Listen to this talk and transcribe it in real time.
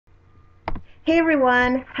Hey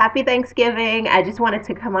everyone, happy Thanksgiving. I just wanted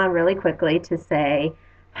to come on really quickly to say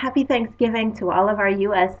happy Thanksgiving to all of our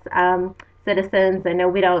U.S. Citizens. I know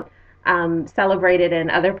we don't celebrate it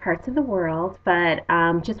in other parts of the world, but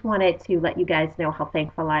just wanted to let you guys know how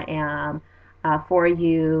thankful I am for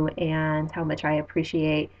you and how much I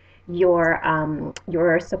appreciate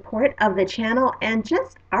your support of the channel and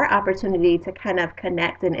just our opportunity to kind of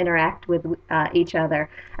connect and interact with each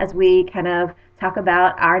other as we kind of talk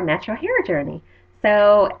about our natural hair journey.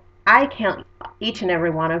 So I count each and every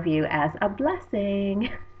one of you as a blessing.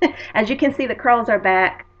 As you can see, the curls are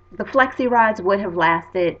back. The flexi rods would have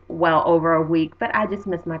lasted well over a week, but I just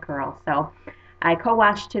miss my curls. So I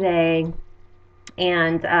co-washed today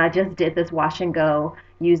and just did this wash and go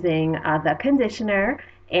using the conditioner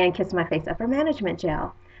and Kiss My Face Upper Management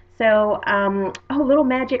Gel. So, oh, Little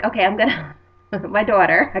Magic. Okay, I'm gonna. My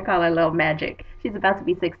daughter, I call her Little Magic. She's about to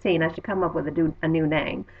be 16. I should come up with a new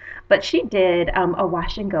name. But she did a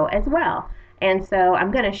wash and go as well. And so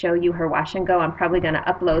I'm going to show you her wash and go. I'm probably going to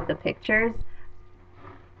upload the pictures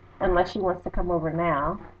unless she wants to come over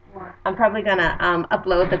now. I'm probably going to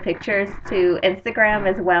upload the pictures to Instagram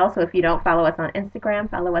as well. So if you don't follow us on Instagram,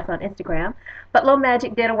 follow us on Instagram. But Little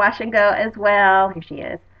Magic did a wash and go as well. Here she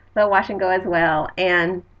is. Little wash and go as well.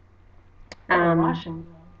 And Wash and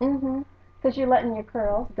go. because you're letting your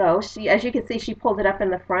curls go. She, as you can see, she pulled it up in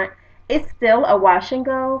the front. It's still a wash and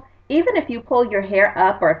go. Even if you pull your hair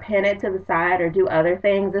up or pin it to the side or do other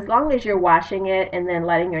things, as long as you're washing it and then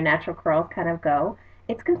letting your natural curls kind of go,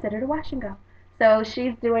 it's considered a wash and go. So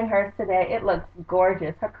she's doing hers today. It looks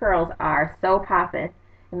gorgeous. Her curls are so popping.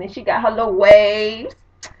 And then she got her little waves.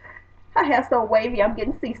 Her hair's so wavy, I'm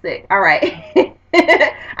getting seasick. All right.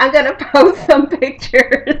 I'm going to post some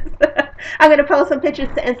pictures. I'm going to post some pictures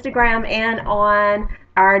to Instagram and on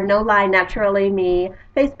our No Lie Naturally Me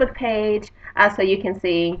Facebook page so you can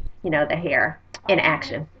see, the hair in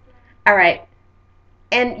action. All right.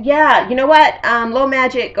 And yeah, you know what? Low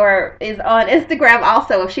Magic is on Instagram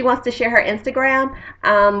also. If she wants to share her Instagram,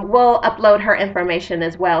 we'll upload her information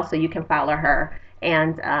as well so you can follow her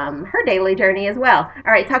and her daily journey as well.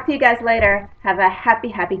 All right, talk to you guys later. Have a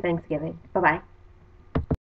happy Thanksgiving. Bye bye.